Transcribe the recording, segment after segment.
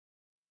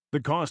The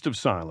Cost of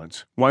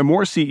Silence: Why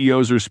More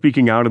CEOs Are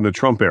Speaking Out in the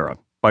Trump Era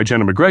by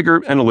Jena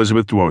McGregor and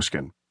Elizabeth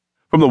Dwoskin.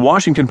 From the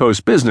Washington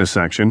Post Business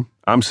section,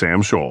 I'm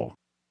Sam Scholl.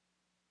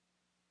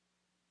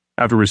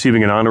 After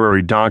receiving an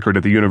honorary doctorate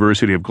at the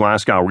University of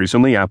Glasgow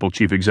recently, Apple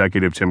chief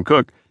executive Tim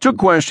Cook took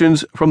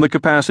questions from the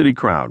capacity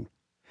crowd.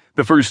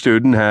 The first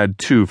student had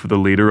two for the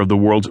leader of the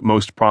world's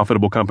most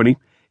profitable company.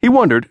 He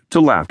wondered,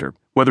 to laughter,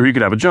 whether he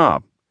could have a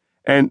job.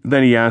 And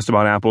then he asked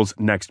about Apple's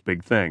next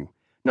big thing,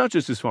 not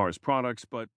just as far as products, but